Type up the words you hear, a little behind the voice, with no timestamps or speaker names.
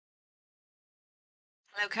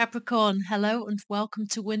Hello, Capricorn. Hello, and welcome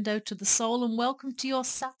to Window to the Soul, and welcome to your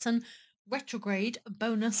Saturn retrograde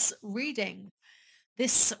bonus reading.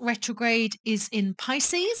 This retrograde is in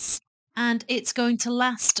Pisces, and it's going to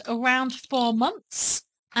last around 4 months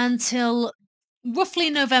until roughly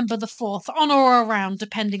November the 4th, on or around,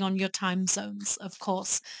 depending on your time zones, of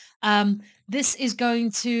course. This is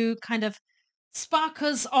going to kind of spark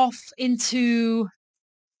us off into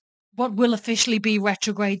what will officially be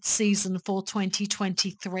retrograde season for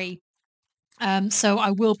 2023. So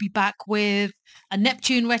I will be back with a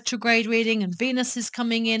Neptune retrograde reading, and Venus is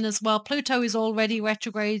coming in as well. Pluto is already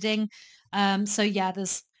retrograding. So yeah,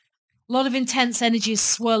 there's a lot of intense energy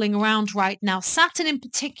swirling around right now. Saturn in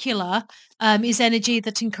particular is energy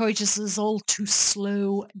that encourages us all to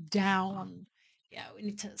slow down. Yeah, we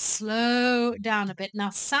need to slow down a bit.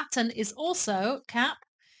 Now, Saturn is also, Cap,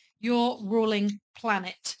 your ruling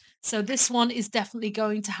planet. So this one is definitely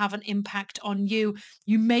going to have an impact on you.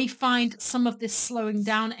 You may find some of this slowing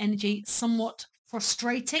down energy somewhat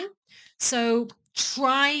frustrating. So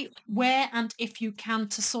try where and if you can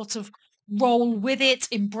to sort of roll with it,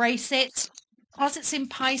 embrace it. Because it's in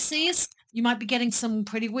Pisces, you might be getting some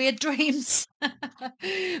pretty weird dreams.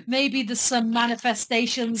 Maybe there's some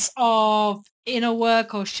manifestations of inner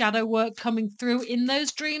work or shadow work coming through in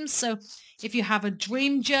those dreams. So if you have a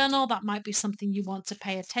dream journal, that might be something you want to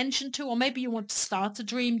pay attention to, or maybe you want to start a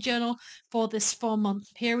dream journal for this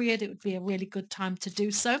 4-month period. It would be a really good time to do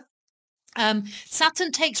so.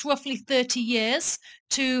 Saturn takes roughly 30 years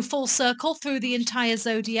to full circle through the entire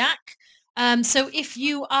zodiac. So if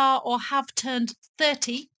you are or have turned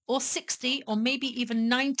 30 or 60 or maybe even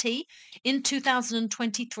 90 in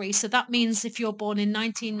 2023, so that means if you're born in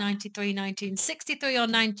 1993, 1963 or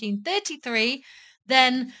 1933,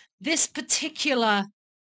 then this particular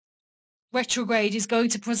retrograde is going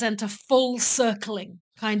to present a full circling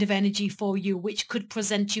kind of energy for you, which could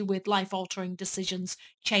present you with life-altering decisions,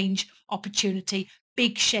 change, opportunity,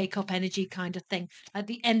 big shake-up energy kind of thing at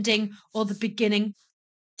the ending or the beginning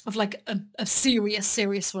of like a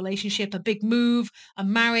serious relationship, a big move, a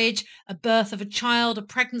marriage, a birth of a child, a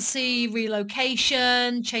pregnancy,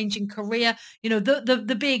 relocation, changing career,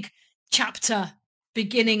 the big chapter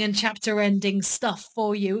beginning and chapter ending stuff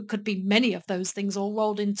for you. It could be many of those things all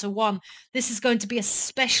rolled into one. This is going to be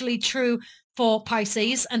especially true for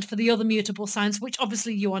Pisces and for the other mutable signs, which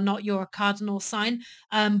obviously you are not, you're a cardinal sign.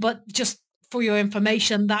 But just for your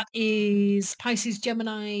information, that is Pisces,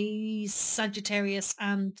 Gemini, Sagittarius,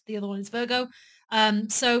 and the other one is Virgo.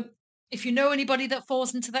 So if you know anybody that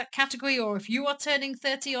falls into that category, or if you are turning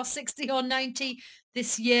 30 or 60 or 90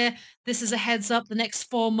 this year, this is a heads up. The next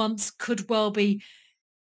 4 months could well be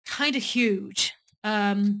kind of huge.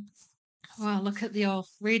 Well, look at your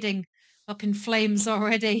reading up in flames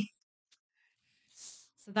already.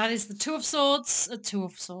 So that is the Two of Swords, the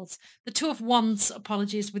Two of Wands,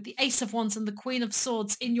 apologies, with the Ace of Wands and the Queen of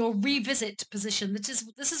Swords in your revisit position.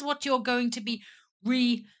 This is what you're going to be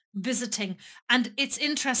revisiting. And it's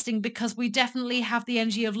interesting because we definitely have the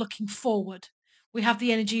energy of looking forward. We have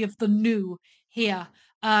the energy of the new here.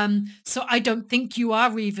 So I don't think you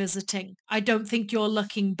are revisiting. I don't think you're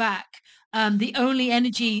looking back. The only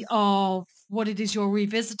energy of what it is you're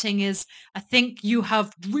revisiting is, I think you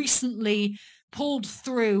have recently pulled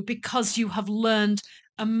through because you have learned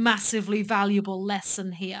a massively valuable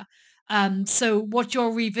lesson here. So what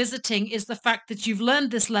you're revisiting is the fact that you've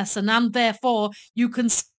learned this lesson, and therefore you can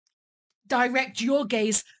direct your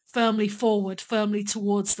gaze firmly forward, firmly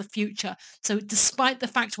towards the future. So despite the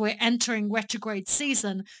fact we're entering retrograde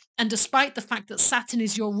season, and despite the fact that Saturn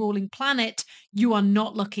is your ruling planet, you are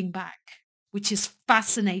not looking back, which is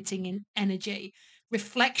fascinating in energy.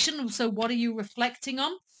 Reflection. So what are you reflecting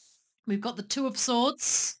on? We've got the Two of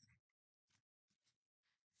Swords,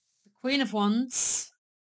 the Queen of Wands.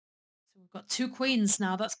 So we've got two queens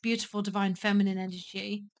now. That's beautiful, divine feminine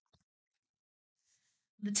energy.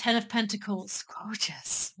 The Ten of Pentacles.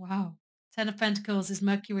 Gorgeous. Wow. Ten of Pentacles is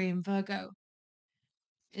Mercury in Virgo.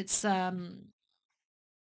 It's a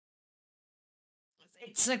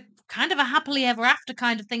kind of a happily ever after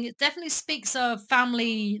kind of thing. It definitely speaks of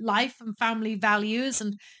family life and family values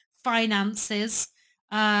and finances,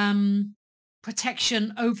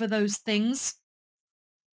 protection over those things.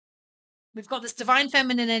 We've got this divine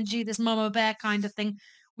feminine energy, this mama bear kind of thing.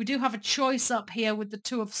 We do have a choice up here with the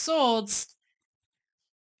Two of Swords.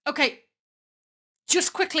 Okay,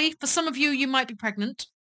 just quickly, for some of you, you might be pregnant.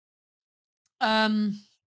 Or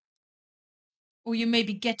you may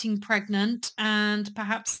be getting pregnant, and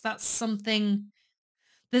perhaps that's something.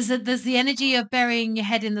 There's the energy of burying your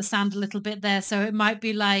head in the sand a little bit there. So it might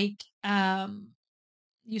be like,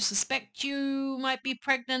 you suspect you might be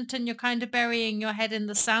pregnant and you're kind of burying your head in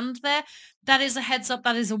the sand there, that is a heads up.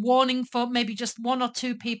 That is a warning for maybe just one or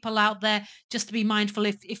two people out there, just to be mindful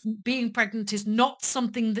if being pregnant is not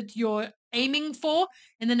something that you're aiming for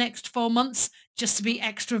in the next 4 months, just to be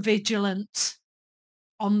extra vigilant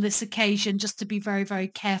on this occasion, just to be very, very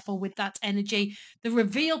careful with that energy. The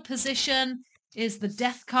reveal position is the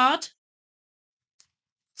Death card,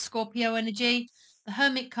 Scorpio energy, the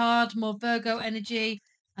Hermit card, more Virgo energy,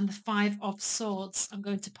 and the Five of Swords. I'm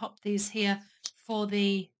going to pop these here for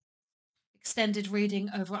the extended reading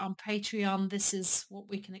over on Patreon. This is what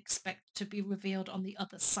we can expect to be revealed on the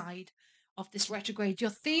other side of this retrograde.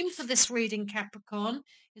 Your theme for this reading, Capricorn,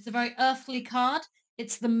 is a very earthly card.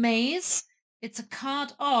 It's the Maze. It's a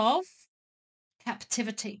card of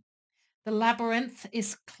captivity. The labyrinth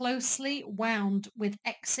is closely wound with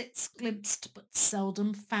exits glimpsed but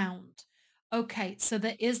seldom found. Okay, so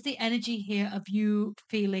there is the energy here of you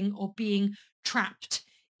feeling or being trapped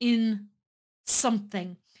in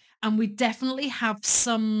something. And we definitely have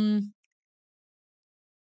some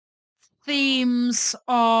themes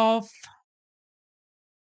of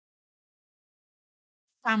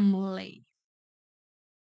family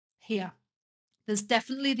here. There's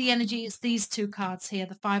definitely the energy. It's these two cards here,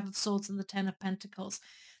 the Five of Swords and the Ten of Pentacles.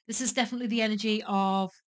 This is definitely the energy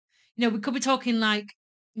of, we could be talking like,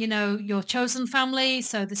 your chosen family.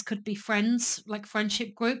 So this could be friends, like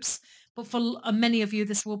friendship groups. But for many of you,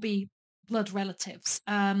 this will be blood relatives.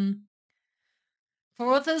 For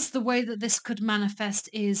others, the way that this could manifest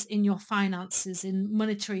is in your finances, in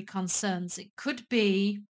monetary concerns. It could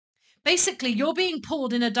be basically you're being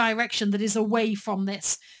pulled in a direction that is away from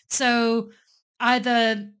this. So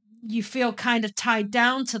either you feel kind of tied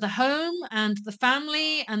down to the home and the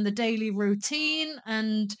family and the daily routine,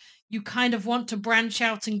 and you kind of want to branch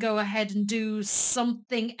out and go ahead and do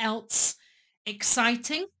something else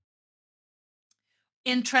exciting,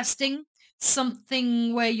 interesting,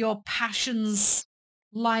 something where your passions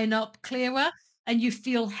line up clearer and you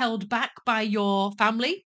feel held back by your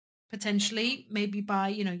family, potentially, maybe by,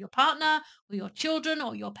 your partner or your children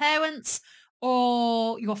or your parents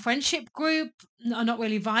or your friendship group are not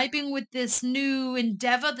really vibing with this new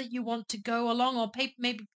endeavor that you want to go along, or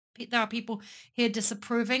maybe there are people here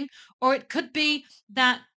disapproving, or it could be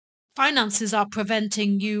that finances are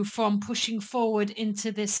preventing you from pushing forward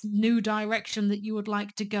into this new direction that you would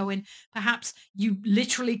like to go in. Perhaps you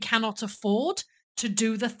literally cannot afford to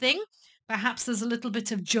do the thing. Perhaps there's a little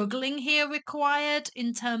bit of juggling here required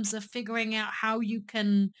in terms of figuring out how you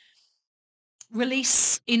can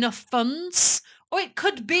release enough funds. Or it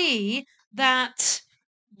could be that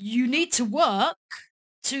you need to work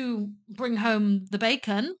to bring home the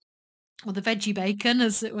bacon, or the veggie bacon,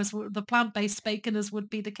 as it was the plant-based bacon, as would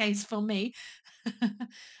be the case for me.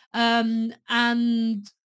 And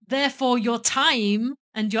therefore your time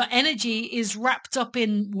and your energy is wrapped up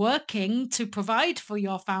in working to provide for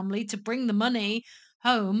your family, to bring the money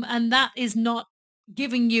home, and that is not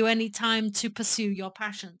giving you any time to pursue your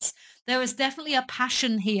passions. There is definitely a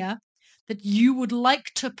passion here that you would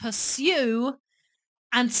like to pursue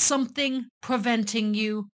and something preventing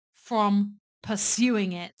you from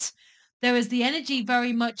pursuing it. There is the energy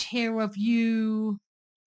very much here of you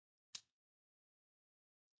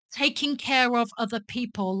taking care of other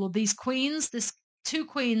people, or these queens, this two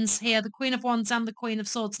queens here, the Queen of Wands and the Queen of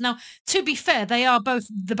Swords. Now, to be fair, they are both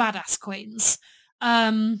the badass queens.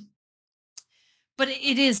 But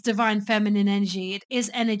it is divine feminine energy. It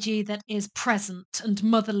is energy that is present and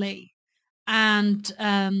motherly and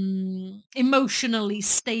emotionally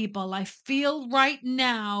stable. I feel right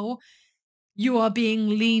now you are being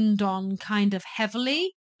leaned on kind of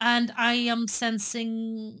heavily, and I am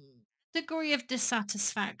sensing degree of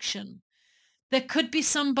dissatisfaction. There could be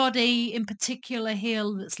somebody in particular here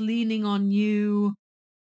that's leaning on you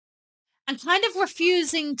and kind of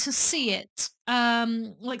refusing to see it.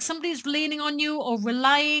 Like somebody's leaning on you or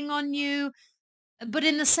relying on you, but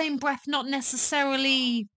in the same breath, not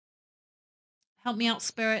necessarily, help me out,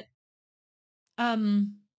 spirit,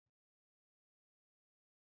 um,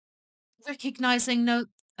 recognizing, no,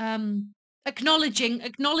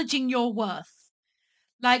 acknowledging your worth.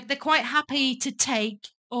 Like they're quite happy to take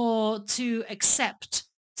or to accept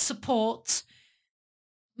support,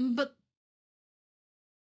 but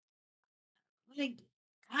like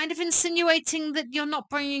kind of insinuating that you're not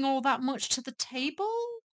bringing all that much to the table.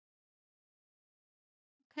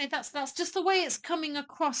 Okay, that's just the way it's coming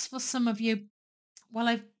across for some of you. While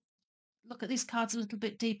I look at these cards a little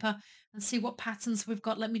bit deeper and see what patterns we've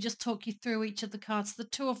got, let me just talk you through each of the cards. The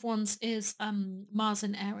Two of Wands is Mars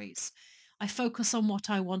in Aries. I focus on what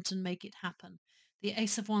I want and make it happen. The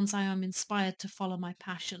Ace of Wands, I am inspired to follow my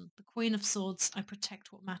passion. The Queen of Swords, I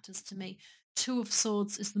protect what matters to me. Two of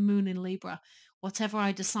Swords is the moon in Libra. Whatever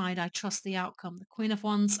I decide, I trust the outcome. The Queen of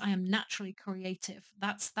Wands, I am naturally creative.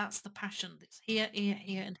 That's the passion. It's here, here,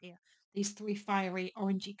 here, and here. These three fiery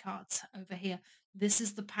orangey cards over here. This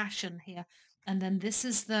is the passion here. And then this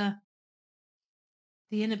is the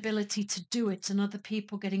inability to do it and other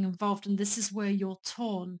people getting involved. And this is where you're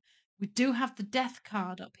torn. We do have the Death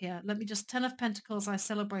card up here. Let me just, 10 of Pentacles, I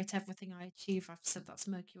celebrate everything I achieve. I've said that's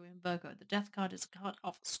Mercury and Virgo. The Death card is a card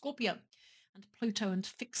of Scorpio and Pluto and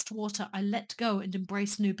fixed water. I let go and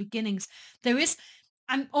embrace new beginnings.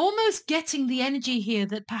 I'm almost getting the energy here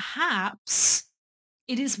that perhaps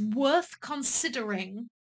it is worth considering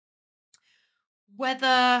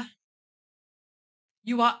whether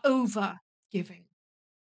you are over giving.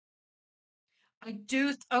 I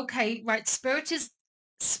do. Okay, right. Spirit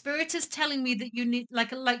is telling me that you need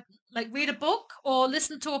like read a book or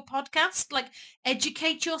listen to a podcast, like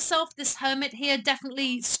educate yourself. This hermit here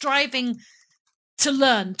definitely striving to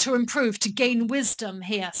learn, to improve, to gain wisdom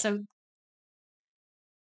here. So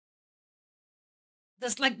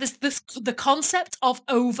there's like this the concept of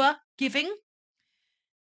over giving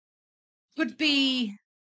could be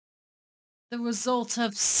the result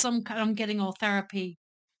of some kind. I'm getting all therapy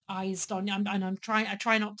eyes on. I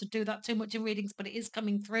try not to do that too much in readings, but it is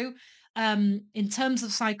coming through. In terms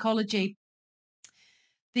of psychology,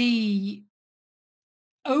 the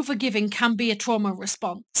overgiving can be a trauma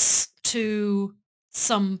response to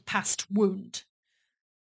some past wound.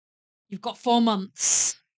 You've got 4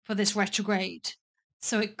 months for this retrograde,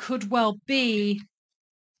 so it could well be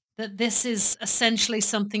that this is essentially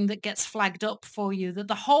something that gets flagged up for you, that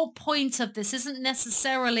the whole point of this isn't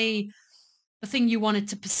necessarily the thing you wanted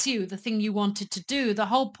to pursue, the thing you wanted to do. The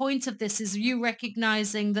whole point of this is you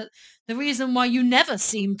recognizing that the reason why you never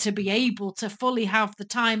seem to be able to fully have the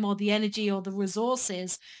time or the energy or the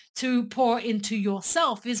resources to pour into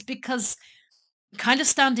yourself is because kind of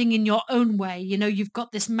standing in your own way. You've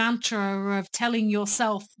got this mantra of telling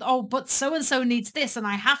yourself, oh, but so and so needs this and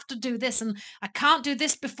I have to do this and I can't do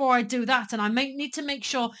this before I do that, and I need to make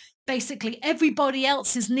sure basically everybody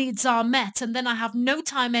else's needs are met, and then I have no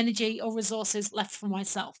time, energy or resources left for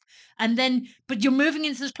myself. And then but you're moving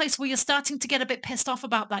into this place where you're starting to get a bit pissed off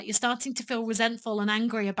about that. You're starting to feel resentful and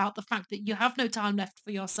angry about the fact that you have no time left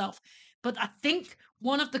for yourself. But I think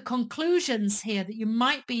one of the conclusions here that you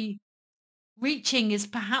might be reaching is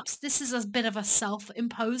perhaps this is a bit of a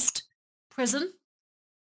self-imposed prison.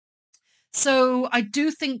 So I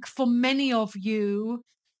do think for many of you,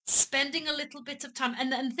 spending a little bit of time,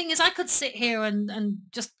 and the thing is, I could sit here and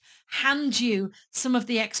just hand you some of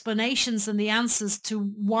the explanations and the answers to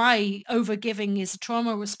why overgiving is a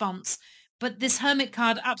trauma response. But this Hermit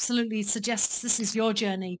card absolutely suggests this is your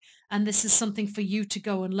journey and this is something for you to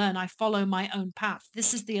go and learn. I follow my own path.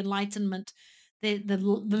 This is the enlightenment, the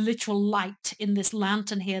literal light in this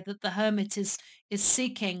lantern here that the Hermit is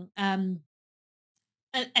seeking. And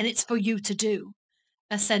it's for you to do,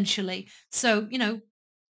 essentially. So,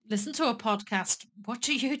 listen to a podcast, watch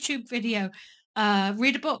a YouTube video,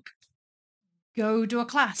 read a book, go do a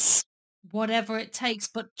class, whatever it takes,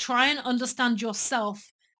 but try and understand yourself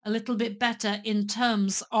a little bit better in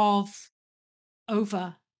terms of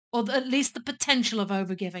over, or at least the potential of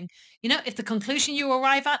overgiving. If the conclusion you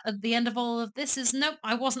arrive at the end of all of this is, nope,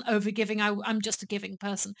 I wasn't overgiving, I'm just a giving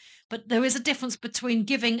person. But there is a difference between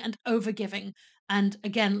giving and overgiving. And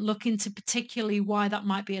again, look into particularly why that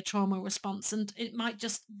might be a trauma response. And it might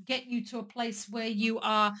just get you to a place where you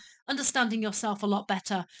are understanding yourself a lot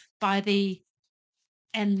better by the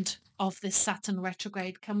end of this Saturn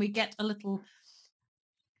retrograde. Can we get a little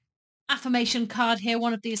affirmation card here,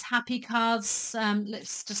 one of these happy cards?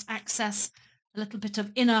 Let's just access a little bit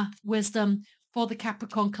of inner wisdom for the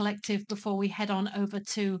Capricorn collective before we head on over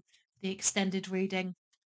to the extended reading,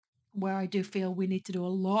 where I do feel we need to do a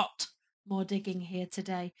lot more digging here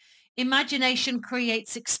today. Imagination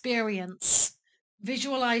creates experience.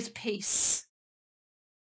 Visualize peace.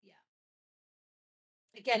 Yeah.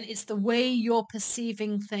 Again, it's the way you're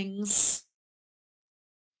perceiving things,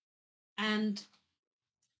 and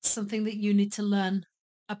something that you need to learn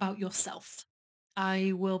about yourself.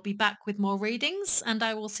 I will be back with more readings, and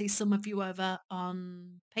I will see some of you over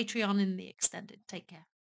on Patreon in the extended. Take care.